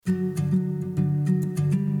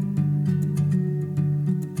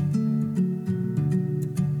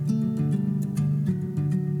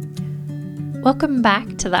Welcome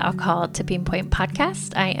back to the Alcohol Tipping Point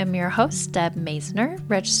podcast. I am your host, Deb Maisner,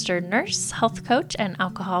 registered nurse, health coach, and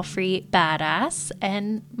alcohol-free badass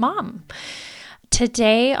and mom.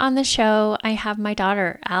 Today on the show, I have my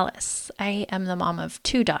daughter, Alice. I am the mom of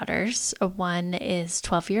two daughters. One is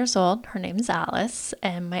 12 years old. Her name is Alice,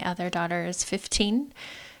 and my other daughter is 15.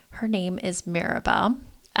 Her name is Mirabelle.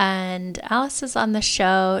 And Alice is on the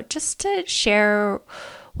show just to share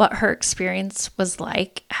what her experience was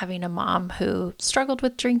like having a mom who struggled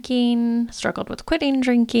with drinking, struggled with quitting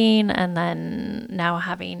drinking, and then now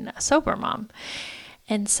having a sober mom.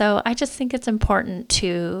 And so I just think it's important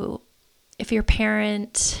to, if you're a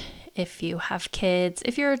parent, if you have kids,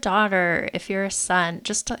 if you're a daughter, if you're a son,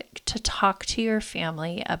 just to talk to your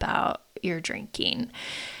family about your drinking,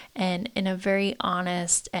 and in a very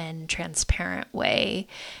honest and transparent way,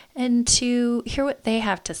 and to hear what they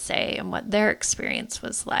have to say and what their experience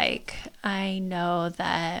was like. I know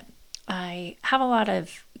that I have a lot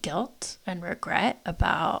of guilt and regret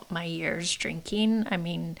about my years drinking. I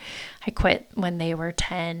mean, I quit when they were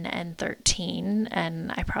 10 and 13,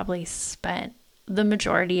 and I probably spent the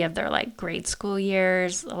majority of their grade school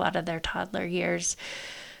years, a lot of their toddler years,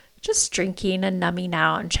 just drinking and numbing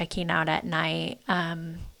out and checking out at night.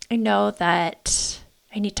 I know that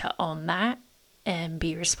I need to own that and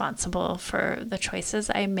be responsible for the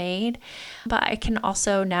choices I made, but I can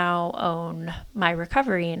also now own my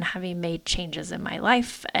recovery and having made changes in my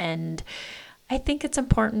life. And I think it's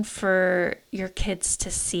important for your kids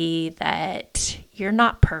to see that you're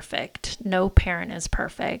not perfect. No parent is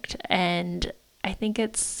perfect. And I think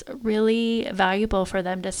it's really valuable for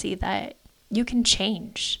them to see that you can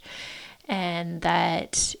change and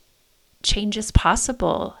that change is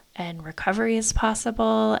possible and recovery is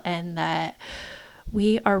possible, and that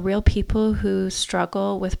we are real people who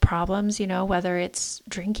struggle with problems, whether it's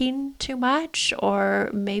drinking too much or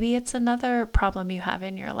maybe it's another problem you have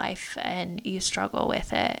in your life and you struggle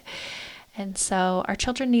with it. And so our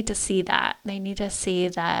children need to see that. They need to see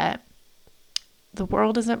that the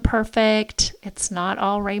world isn't perfect. It's not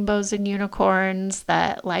all rainbows and unicorns,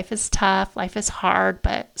 that life is tough, life is hard,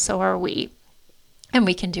 but so are we. And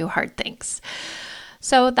we can do hard things.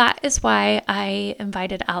 So that is why I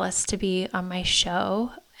invited Alice to be on my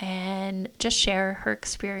show and just share her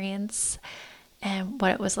experience and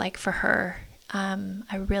what it was like for her.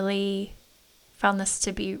 I really found this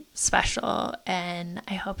to be special, and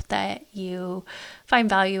I hope that you find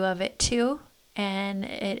value of it too. And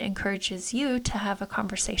it encourages you to have a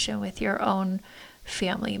conversation with your own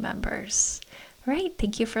family members. All right,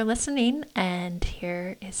 thank you for listening, and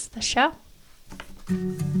here is the show.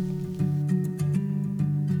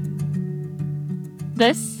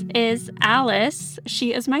 This is Alice.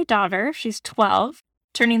 She is my daughter. She's 12,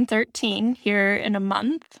 turning 13 here in a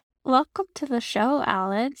month. Welcome to the show,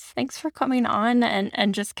 Alice. Thanks for coming on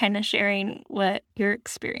and just kind of sharing what your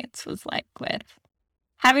experience was like with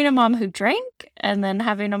having a mom who drank, and then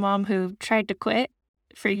having a mom who tried to quit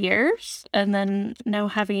for years, and then now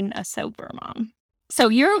having a sober mom. So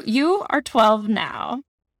you are 12 now.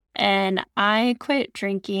 And I quit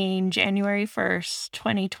drinking January 1st,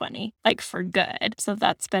 2020, for good. So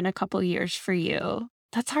that's been a couple years for you.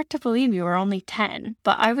 That's hard to believe, you were only 10.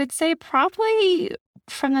 But I would say probably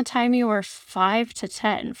from the time you were 5 to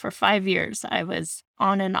 10, for 5 years, I was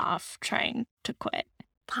on and off trying to quit.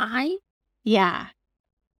 5? Yeah.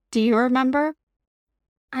 Do you remember?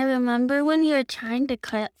 I remember when you were trying to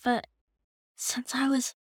quit, but since I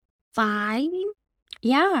was 5?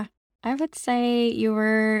 Yeah. I would say you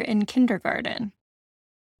were in kindergarten.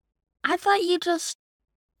 I thought you just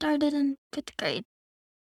started in 5th grade.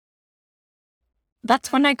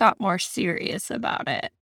 That's when I got more serious about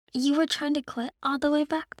it. You were trying to quit all the way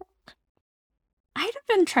back then? I'd have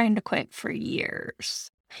been trying to quit for years.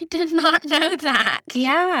 I did not know that.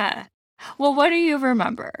 Yeah. Well, what do you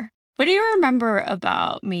remember? What do you remember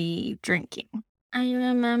about me drinking? I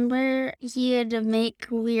remember you had to make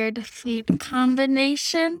weird food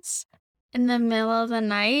combinations in the middle of the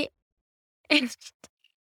night. And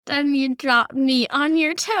then you dropped meat on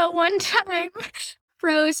your toe one time.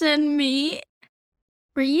 Frozen meat.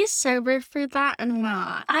 Were you sober for that or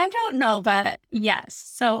not? I don't know, but yes.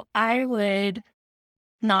 So I would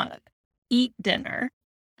not eat dinner.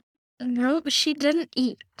 Nope, she didn't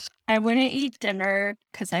eat. I wouldn't eat dinner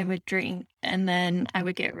because I would drink, and then I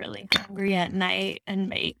would get really hungry at night and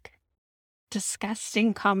make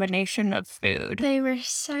disgusting combination of food. They were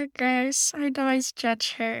so gross. I'd always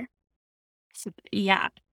judge her. So, yeah.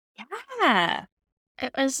 Yeah.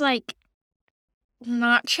 It was like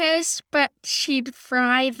nachos, but she'd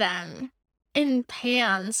fry them in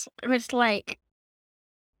pans with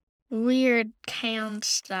weird canned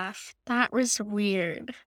stuff. That was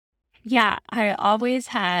weird. Yeah, I always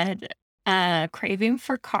had a craving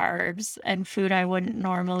for carbs and food I wouldn't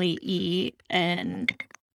normally eat, and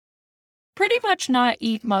pretty much not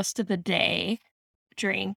eat most of the day,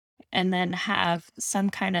 drink, and then have some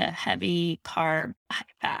kind of heavy carb, high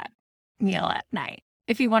fat meal at night,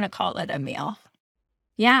 if you want to call it a meal.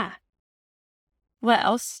 Yeah. What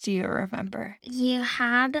else do you remember? You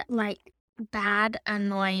had, like, bad,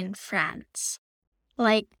 annoying friends.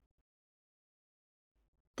 Like,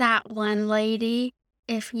 that one lady,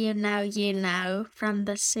 if you know, you know, from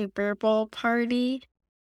the Super Bowl party.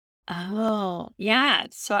 Oh, yeah.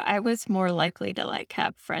 So I was more likely to like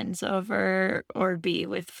have friends over or be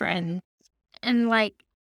with friends. And, like,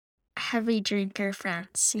 heavy drinker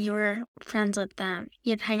friends. You were friends with them.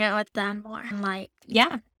 You'd hang out with them more. And, like,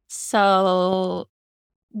 Yeah. So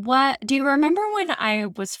what do you remember when I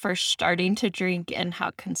was first starting to drink and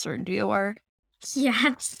how concerned you were?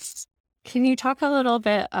 yes. Can you talk a little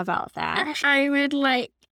bit about that? I would,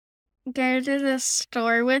 like, go to the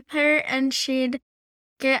store with her and she'd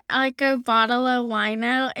get, like, a bottle of wine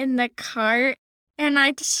out in the cart. And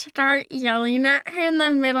I'd start yelling at her in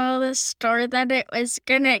the middle of the store that it was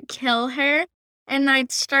gonna kill her. And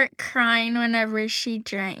I'd start crying whenever she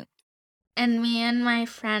drank. And me and my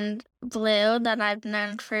friend Blue, that I've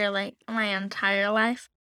known for, like, my entire life,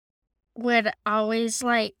 would always,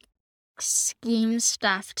 like, scheme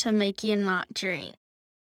stuff to make you not drink.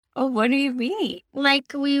 Oh, what do you mean?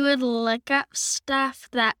 Like, we would look up stuff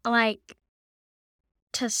that, like,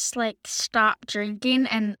 to, like, stop drinking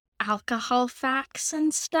and alcohol facts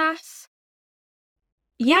and stuff.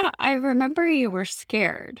 Yeah, I remember you were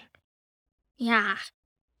scared. Yeah.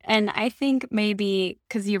 And I think maybe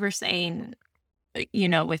because you were saying,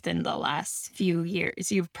 within the last few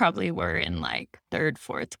years, you probably were in like third,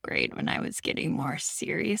 fourth grade when I was getting more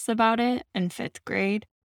serious about it in fifth grade.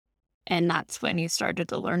 And that's when you started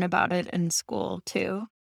to learn about it in school too.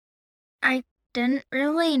 I didn't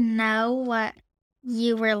really know what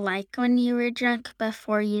you were like when you were drunk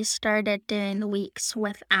before you started doing weeks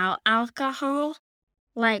without alcohol.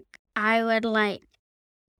 Like, I would, like,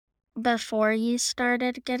 before you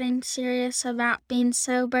started getting serious about being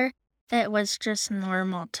sober, it was just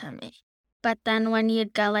normal to me. But then when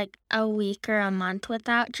you'd go, like, a week or a month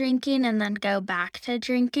without drinking and then go back to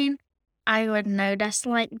drinking, I would notice,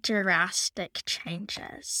 like, drastic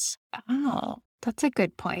changes. Oh, that's a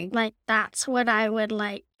good point. Like, that's what I would,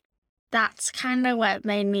 like, that's kind of what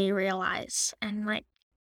made me realize and, like,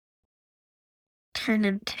 turn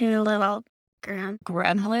into a little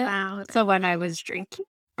Gremlin? about. So when I was drinking?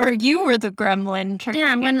 Or you were the gremlin trying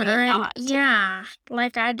Yeah, to get when me not. yeah,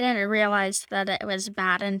 like, I didn't realize that it was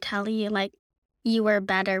bad until you were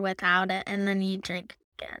better without it, and then you drink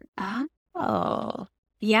again. Oh,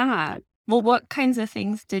 yeah. Well, what kinds of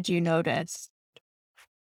things did you notice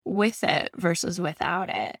with it versus without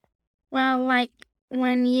it? Well, like,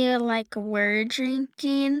 when you, like, were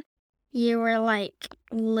drinking, you were, like,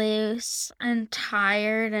 loose and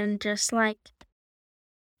tired and just, like,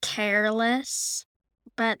 careless.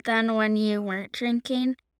 But then when you weren't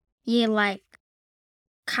drinking, you, like,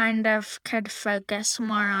 kind of could focus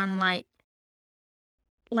more on, like,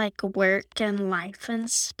 work and life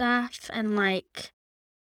and stuff and, like,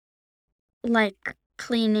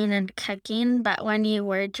 cleaning and cooking. But when you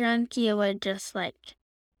were drunk, you would just, like,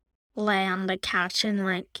 lay on the couch and,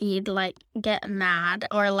 like, you'd, like, get mad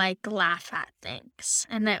or, like, laugh at things.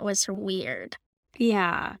 And it was weird.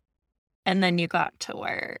 Yeah. And then you got to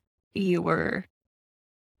where you were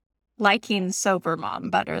liking sober mom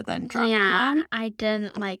better than drunk mom. I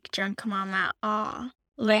didn't like drunk mom at all.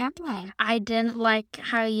 Really? I didn't like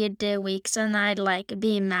how you'd do weeks and I'd, like,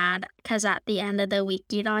 be mad because at the end of the week,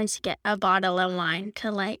 you'd always get a bottle of wine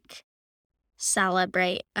to, like,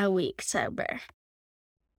 celebrate a week sober.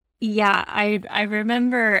 Yeah, I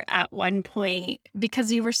remember at one point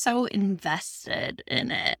because you were so invested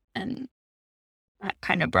in it, and that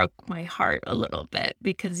kind of broke my heart a little bit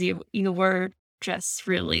because you were just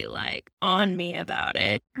really like on me about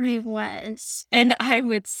it. I was. And I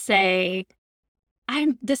would say,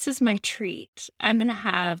 this is my treat. I'm gonna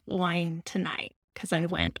have wine tonight because I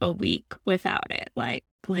went a week without it. Like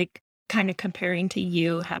kind of comparing to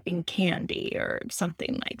you having candy or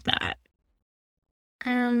something like that.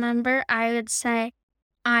 I remember I would say,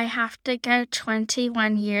 I have to go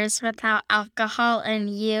 21 years without alcohol and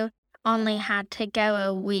you only had to go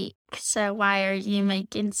a week. So why are you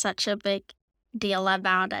making such a big deal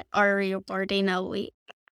about it or rewarding a week?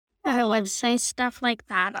 I would say stuff like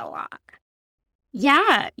that a lot.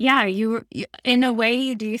 Yeah. In a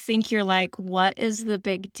way, do you think you're like, what is the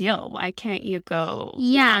big deal? Why can't you go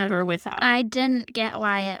longer without? I didn't get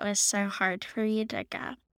why it was so hard for you to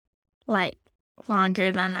go like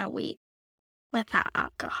longer than a week without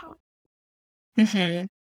alcohol. Mm-hmm.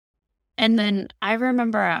 And then I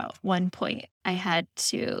remember at one point I had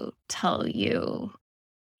to tell you,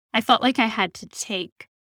 I felt like I had to take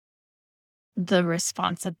the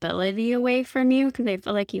responsibility away from you because I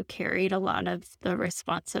feel like you carried a lot of the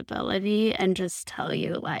responsibility and just tell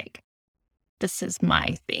you, like, this is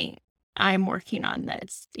my thing. I'm working on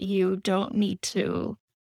this. You don't need to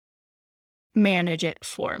manage it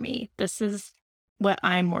for me. This is what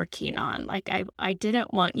I'm working on. Like, I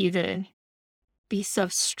didn't want you to be so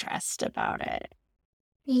stressed about it.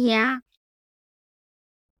 Yeah.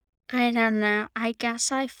 I don't know. I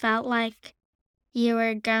guess I felt like you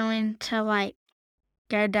were going to, like,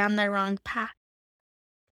 go down the wrong path.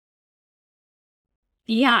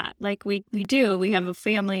 Yeah, like we do. We have a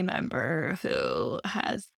family member who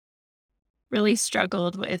has really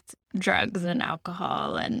struggled with drugs and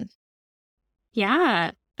alcohol, and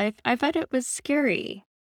yeah, I bet it was scary.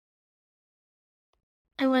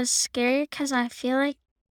 It was scary because I feel like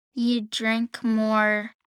you drink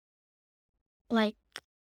more, like,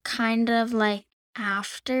 kind of like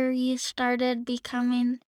after you started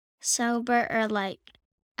becoming sober, or like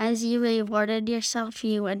as you rewarded yourself,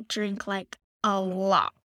 you would drink like a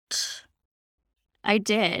lot. I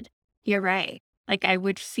did. You're right. Like I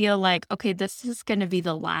would feel like, okay, this is going to be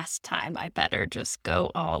the last time. I better just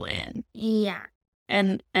go all in. Yeah.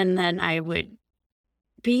 And then I would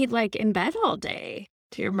be like in bed all day.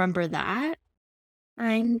 Do you remember that?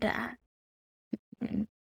 Kinda. Mhm.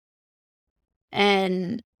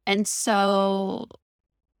 And so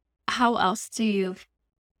how else do you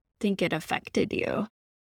think it affected you?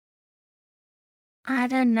 I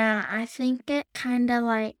don't know. I think it kind of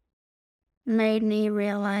like made me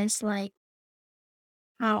realize like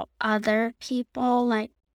how other people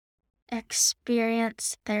like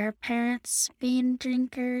experience their parents being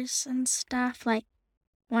drinkers and stuff. Like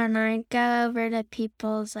when I go over to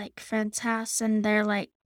people's like friends' house and their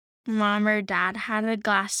like mom or dad had a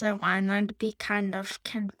glass of wine, I'd be kind of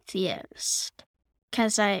confused.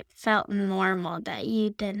 Because I felt normal that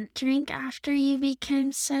you didn't drink after you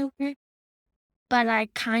became sober. But I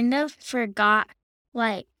kind of forgot,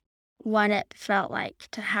 like, what it felt like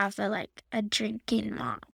to have a drinking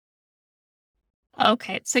mom.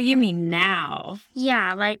 Okay, so you mean now?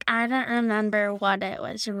 Yeah, like, I don't remember what it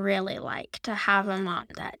was really like to have a mom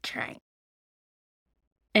that drank.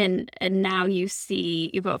 And now you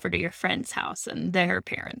go over to your friend's house and their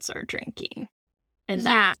parents are drinking. And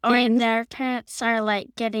yeah, or their parents are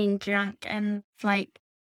like getting drunk and like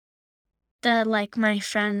my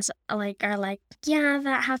friends like are like, yeah,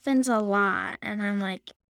 that happens a lot. And I'm like,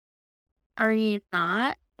 are you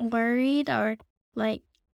not worried or like?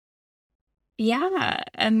 Yeah,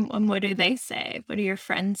 and what do they say? What do your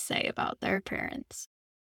friends say about their parents?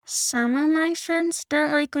 Some of my friends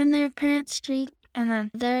don't like when their parents drink, and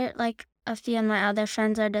then they're like a few of my other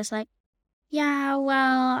friends are just like, yeah,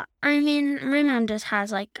 well, I mean, my mom just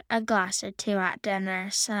has like a glass or two at dinner,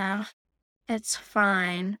 so it's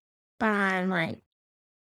fine. But I'm like,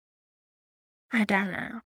 I don't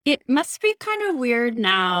know. It must be kind of weird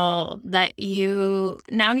now that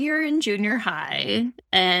now you're in junior high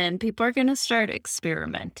and people are going to start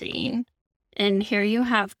experimenting. And here you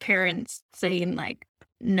have parents saying like,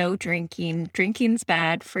 no drinking, drinking's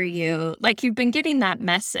bad for you. Like you've been getting that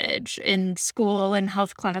message in school and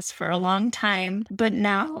health class for a long time, but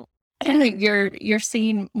now you're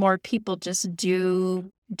seeing more people just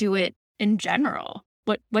do it in general.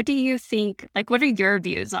 What do you think? Like, what are your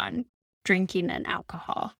views on drinking and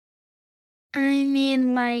alcohol? I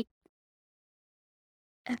mean, like,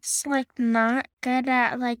 it's like not good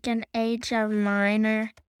at like an age of mine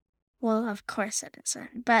or, well, of course it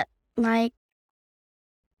isn't, but like,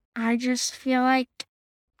 I just feel like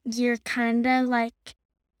you're kind of like,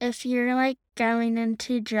 if you're like going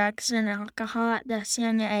into drugs and alcohol at this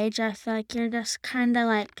young age, I feel like you're just kind of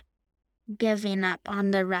like giving up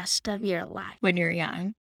on the rest of your life. When you're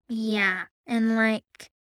young? Yeah. And like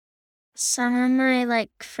some of my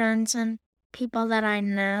like friends and people that I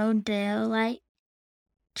know do like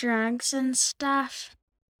drugs and stuff.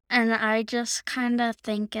 And I just kind of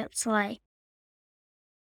think it's like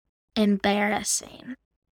embarrassing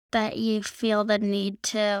that you feel the need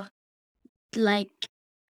to like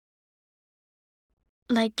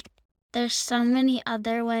there's so many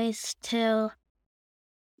other ways to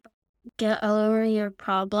get over your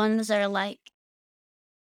problems or like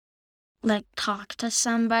like talk to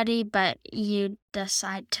somebody, but you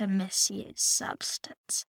decide to misuse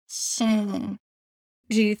substances. Mm.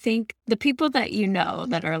 Do you think the people that you know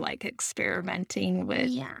that are like experimenting with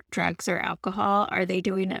Yeah. drugs or alcohol, are they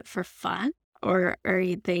doing it for fun? Or are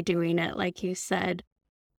they doing it, like you said,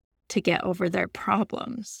 to get over their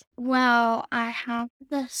problems? Well, I have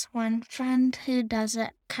this one friend who does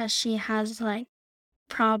it because she has like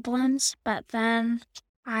problems, but then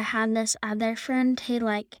I had this other friend who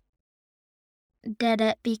like did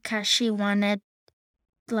it because she wanted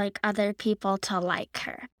like other people to like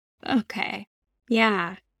her. Okay.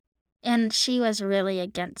 Yeah. And she was really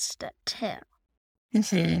against it too.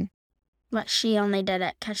 Mm-hmm. But she only did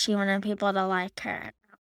it because she wanted people to like her.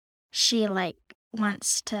 She like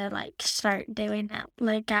wants to like start doing it.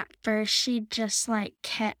 Like at first she just like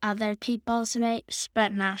hit other people's vapes,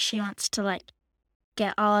 but now she wants to like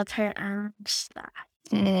get all of her own stuff.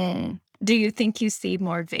 Do you think you see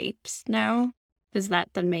more vapes now? Is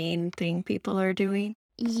that the main thing people are doing?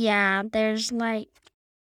 Yeah, there's like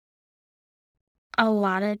a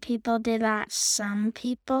lot of people do that. Some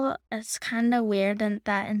people, it's kind of weird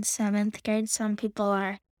that in 7th grade, some people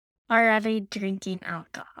are already drinking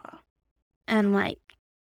alcohol and like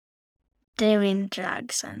doing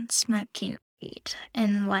drugs and smoking weed.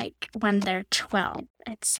 And like when they're 12,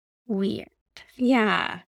 it's weird.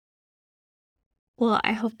 Yeah. Well,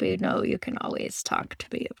 I hope you know you can always talk to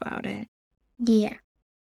me about it. Yeah.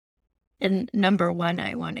 And number one,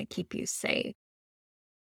 I want to keep you safe.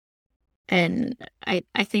 And I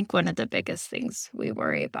think one of the biggest things we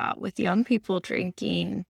worry about with young people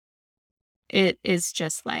drinking, it is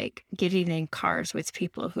just like getting in cars with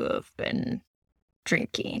people who have been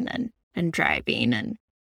drinking and driving and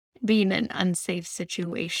being in unsafe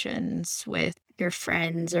situations with your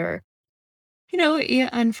friends or,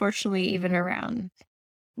 unfortunately, even around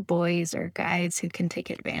boys or guys who can take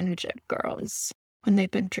advantage of girls when they've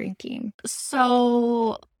been drinking.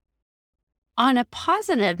 So on a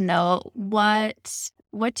positive note, what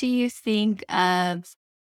do you think of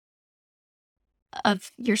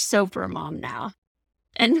your sober mom now?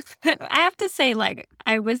 And I have to say, like,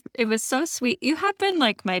 it was so sweet. You have been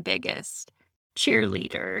like my biggest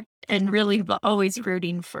cheerleader and really always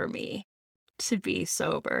rooting for me to be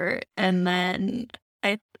sober. And then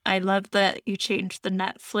I love that you changed the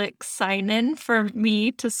Netflix sign-in for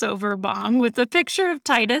me to Sober Mom with a picture of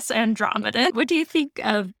Titus Andromeda. What do you think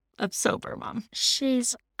of Sober Mom?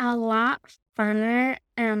 She's a lot funner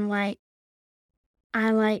and like I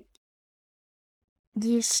like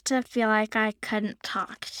used to feel like I couldn't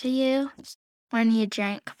talk to you when you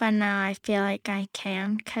drank, but now I feel like I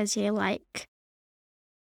can because you like,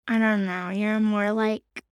 I don't know, you're more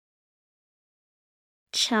like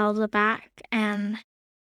chilled back and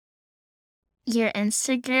your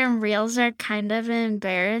Instagram reels are kind of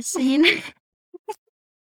embarrassing.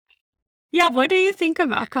 Yeah, what do you think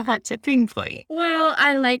of Alcohol Tipping Point? Well,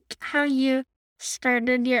 I like how you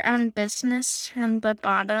started your own business from the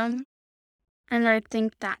bottom, and I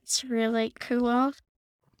think that's really cool.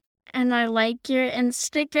 And I like your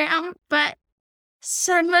Instagram, but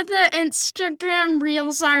some of the Instagram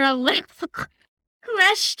reels are a little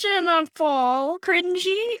questionable.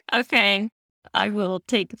 Cringy? Okay, I will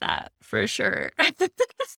take that for sure.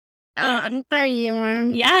 There you are.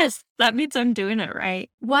 Yes, that means I'm doing it right.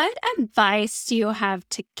 What advice do you have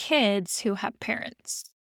to kids who have parents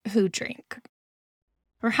who drink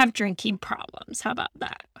or have drinking problems? How about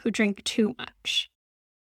that? Who drink too much?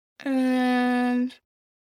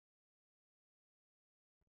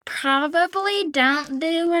 Probably don't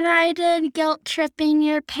do what I did, guilt tripping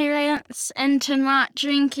your parents into not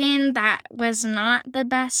drinking. That was not the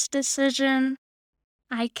best decision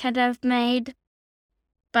I could have made.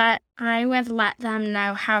 But I would let them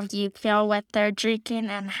know how you feel with their drinking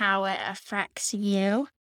and how it affects you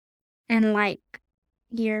and like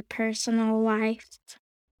your personal life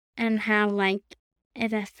and how like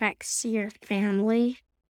it affects your family.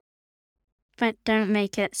 But don't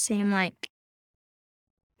make it seem like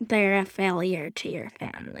they're a failure to your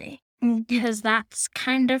family. Because that's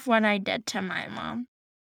kind of what I did to my mom.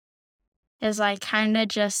 Is I kind of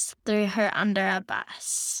just threw her under a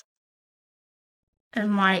bus.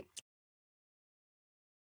 And like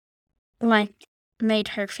made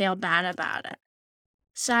her feel bad about it.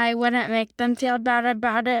 So I wouldn't make them feel bad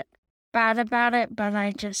about it, but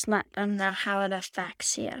I just let them know how it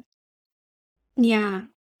affects you. Yeah,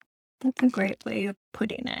 that's a great way of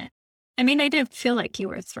putting it. I mean, I did feel like you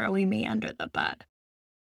were throwing me under the bus.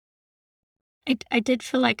 I did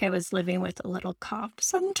feel like I was living with a little cop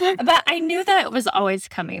sometimes, but I knew that it was always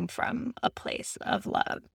coming from a place of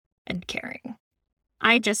love and caring.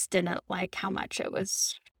 I just didn't like how much it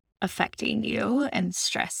was affecting you and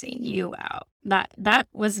stressing you out. That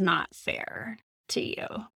was not fair to you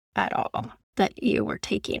at all, that you were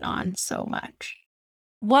taking on so much.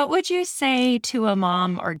 What would you say to a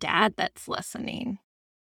mom or dad that's listening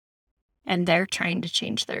and they're trying to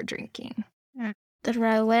change their drinking?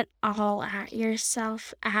 Throw it all at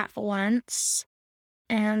yourself at once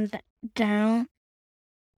and don't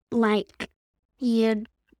I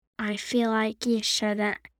feel like you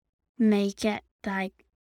shouldn't make it like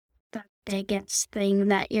the biggest thing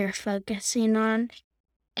that you're focusing on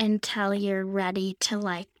until you're ready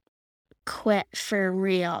to quit for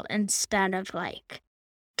real instead of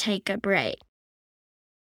take a break.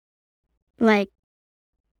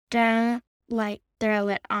 Don't throw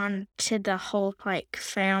it on to the whole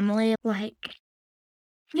family.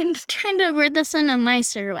 I'm trying to word this in a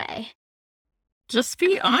nicer way. Just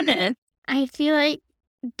be honest. I feel like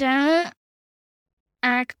don't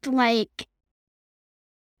act like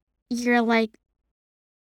you're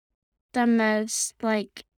the most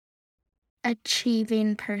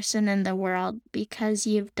achieving person in the world because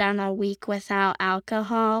you've done a week without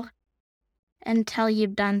alcohol until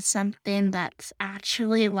you've done something that's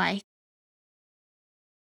actually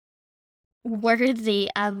worthy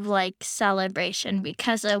of celebration,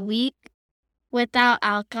 because a week without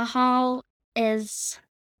alcohol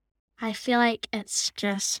I feel like it's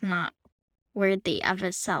just not worthy of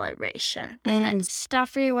a celebration. And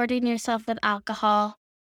stop rewarding yourself with alcohol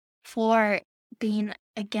for being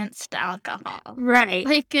against alcohol. Right.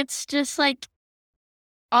 It's just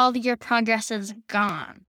all your progress is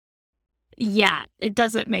gone. Yeah, it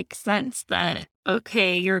doesn't make sense that,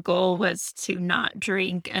 okay, your goal was to not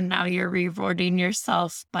drink and now you're rewarding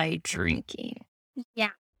yourself by drinking. Yeah.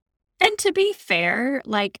 And to be fair,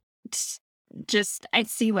 just I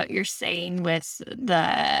see what you're saying with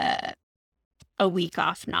a week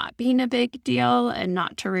off not being a big deal and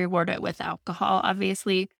not to reward it with alcohol,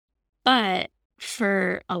 obviously. But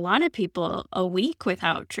for a lot of people, a week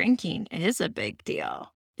without drinking is a big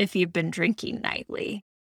deal if you've been drinking nightly.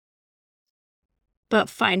 But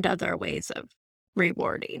find other ways of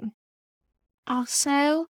rewarding.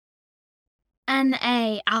 Also,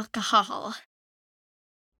 NA alcohol.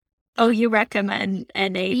 Oh, you recommend NA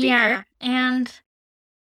beer? Yeah, and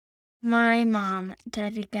my mom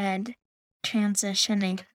did a good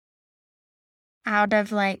transitioning out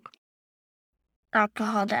of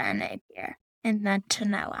alcohol to NA beer and then to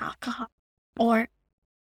no alcohol.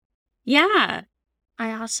 Yeah.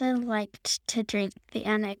 I also liked to drink the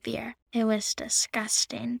NA beer. It was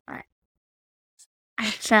disgusting, but I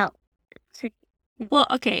felt... Well,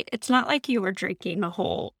 okay, it's not like you were drinking a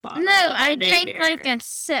whole bottle. No, I drank a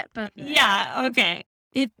sip of it. Yeah, okay.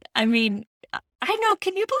 I know,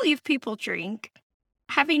 can you believe people drink?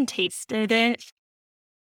 Having tasted it.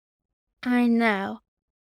 I know.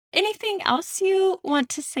 Anything else you want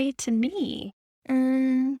to say to me?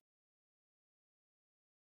 I'm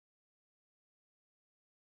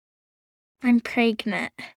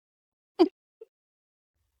pregnant.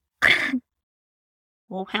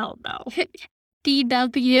 Well, hell no.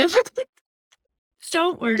 DW.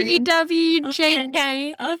 Don't worry.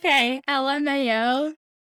 DWJK. Okay. LMAO.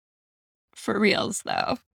 For reals,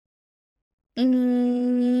 though.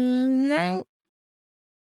 No.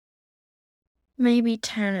 Maybe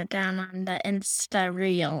turn it down on the Insta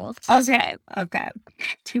Reels. Okay.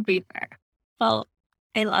 To be fair. Well,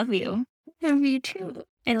 I love you. Love you too.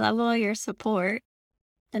 I love all your support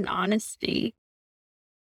and honesty.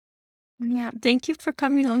 Yeah, thank you for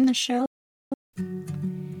coming on the show.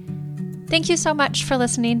 Thank you so much for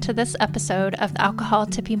listening to this episode of the Alcohol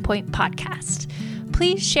Tipping Point podcast.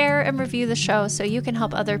 Please share and review the show so you can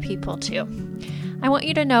help other people too. I want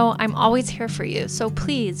you to know I'm always here for you, so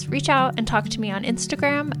please reach out and talk to me on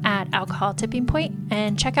Instagram at Alcohol Tipping Point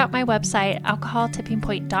and check out my website,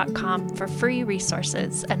 alcoholtippingpoint.com, for free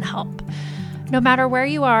resources and help. No matter where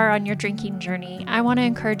you are on your drinking journey, I want to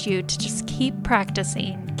encourage you to just keep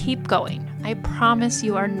practicing, keep going. I promise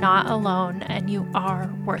you are not alone and you are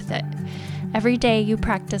worth it. Every day you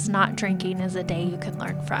practice not drinking is a day you can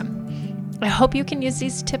learn from. I hope you can use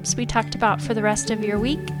these tips we talked about for the rest of your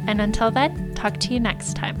week, and until then, talk to you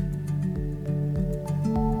next time.